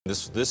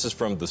This is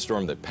from the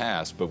storm that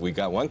passed, but we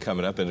got one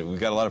coming up, and we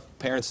got a lot of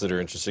parents that are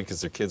interested because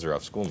their kids are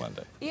off school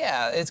Monday.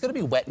 Yeah, it's going to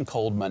be wet and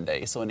cold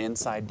Monday, so an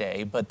inside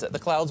day. But the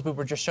clouds we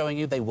were just showing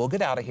you, they will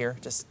get out of here.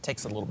 Just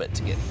takes a little bit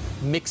to get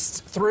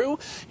mixed through.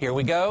 Here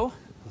we go.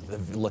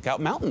 The Lookout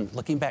Mountain,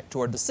 looking back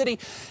toward the city,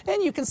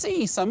 and you can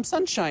see some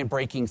sunshine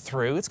breaking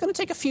through. It's going to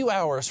take a few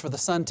hours for the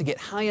sun to get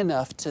high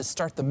enough to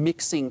start the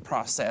mixing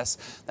process.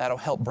 That'll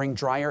help bring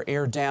drier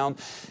air down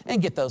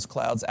and get those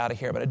clouds out of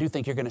here. But I do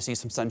think you're going to see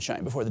some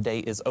sunshine before the day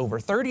is over.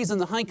 30s in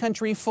the high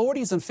country,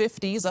 40s and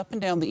 50s up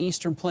and down the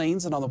eastern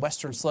plains and on the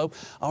western slope.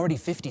 Already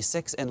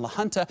 56 in La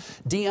Junta.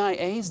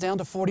 DIA's down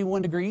to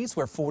 41 degrees.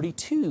 We're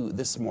 42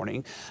 this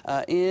morning.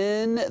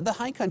 In the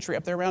high country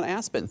up there around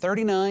Aspen,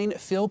 39.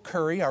 Phil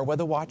Curry, our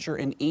weather watcher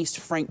in East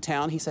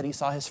Franktown. He said he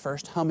saw his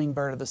first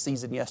hummingbird of the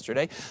season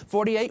yesterday.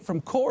 48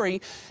 from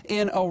Corey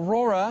in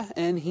Aurora,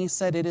 and he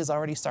said it is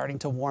already starting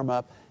to warm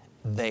up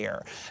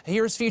there.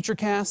 Here's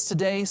Futurecast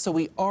today. So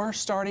we are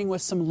starting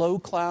with some low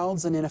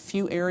clouds and in a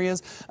few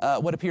areas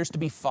what appears to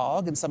be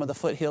fog in some of the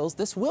foothills.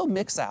 This will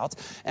mix out,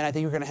 and I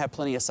think we're going to have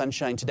plenty of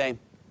sunshine today.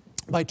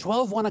 By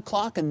 1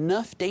 o'clock,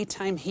 enough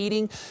daytime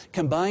heating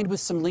combined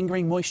with some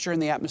lingering moisture in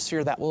the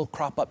atmosphere that will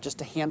crop up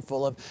just a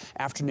handful of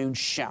afternoon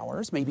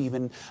showers, maybe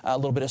even a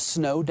little bit of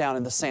snow down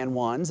in the San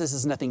Juans. This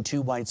is nothing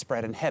too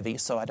widespread and heavy,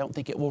 so I don't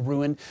think it will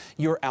ruin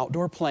your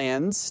outdoor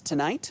plans.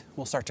 Tonight,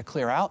 we'll start to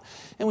clear out,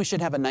 and we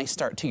should have a nice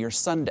start to your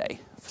Sunday.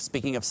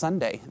 Speaking of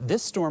Sunday,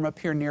 this storm up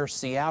here near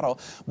Seattle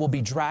will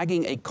be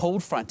dragging a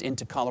cold front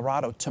into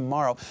Colorado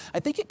tomorrow.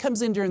 I think it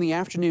comes in during the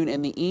afternoon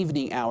and the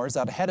evening hours.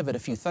 Out ahead of it, a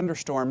few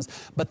thunderstorms.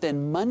 But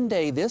then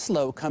Monday, this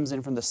low comes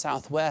in from the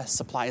southwest,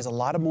 supplies a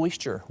lot of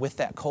moisture with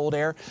that cold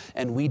air.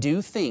 And we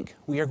do think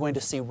we are going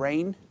to see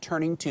rain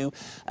turning to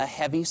a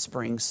heavy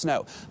spring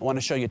snow. I want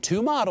to show you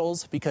two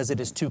models because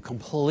it is two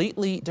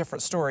completely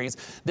different stories.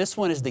 This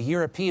one is the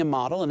European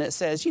model, and it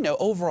says, you know,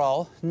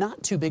 overall,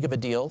 not too big of a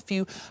deal. A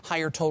few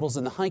higher totals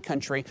in the high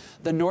country.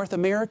 The North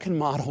American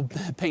model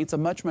paints a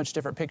much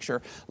different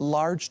picture.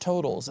 Large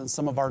totals in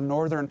some of our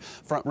northern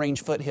Front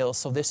Range foothills.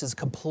 So this is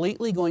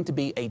completely going to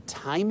be a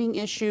timing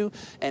issue.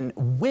 And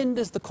when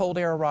does the cold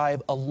air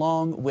arrive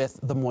along with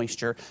the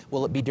moisture?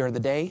 Will it be during the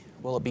day?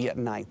 Will it be at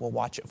night? We'll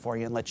watch it for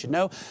you and let you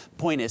know.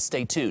 Point is,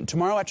 stay tuned.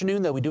 Tomorrow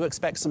afternoon, though, we do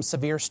expect some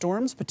severe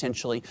storms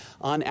potentially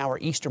on our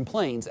eastern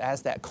plains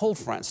as that cold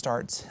front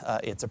starts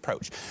its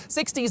approach.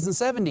 60s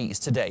and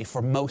 70s today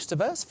for most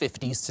of us.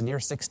 50s to near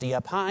 60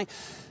 up high.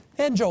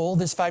 And Joel,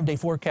 this 5-day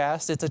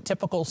forecast, it's a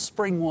typical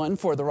spring one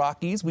for the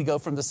Rockies. We go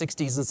from the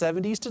 60s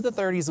and 70s to the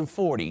 30s and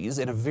 40s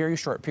in a very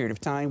short period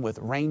of time with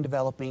rain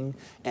developing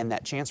and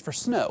that chance for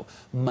snow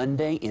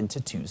Monday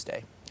into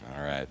Tuesday.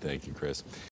 All right. Thank you, Chris.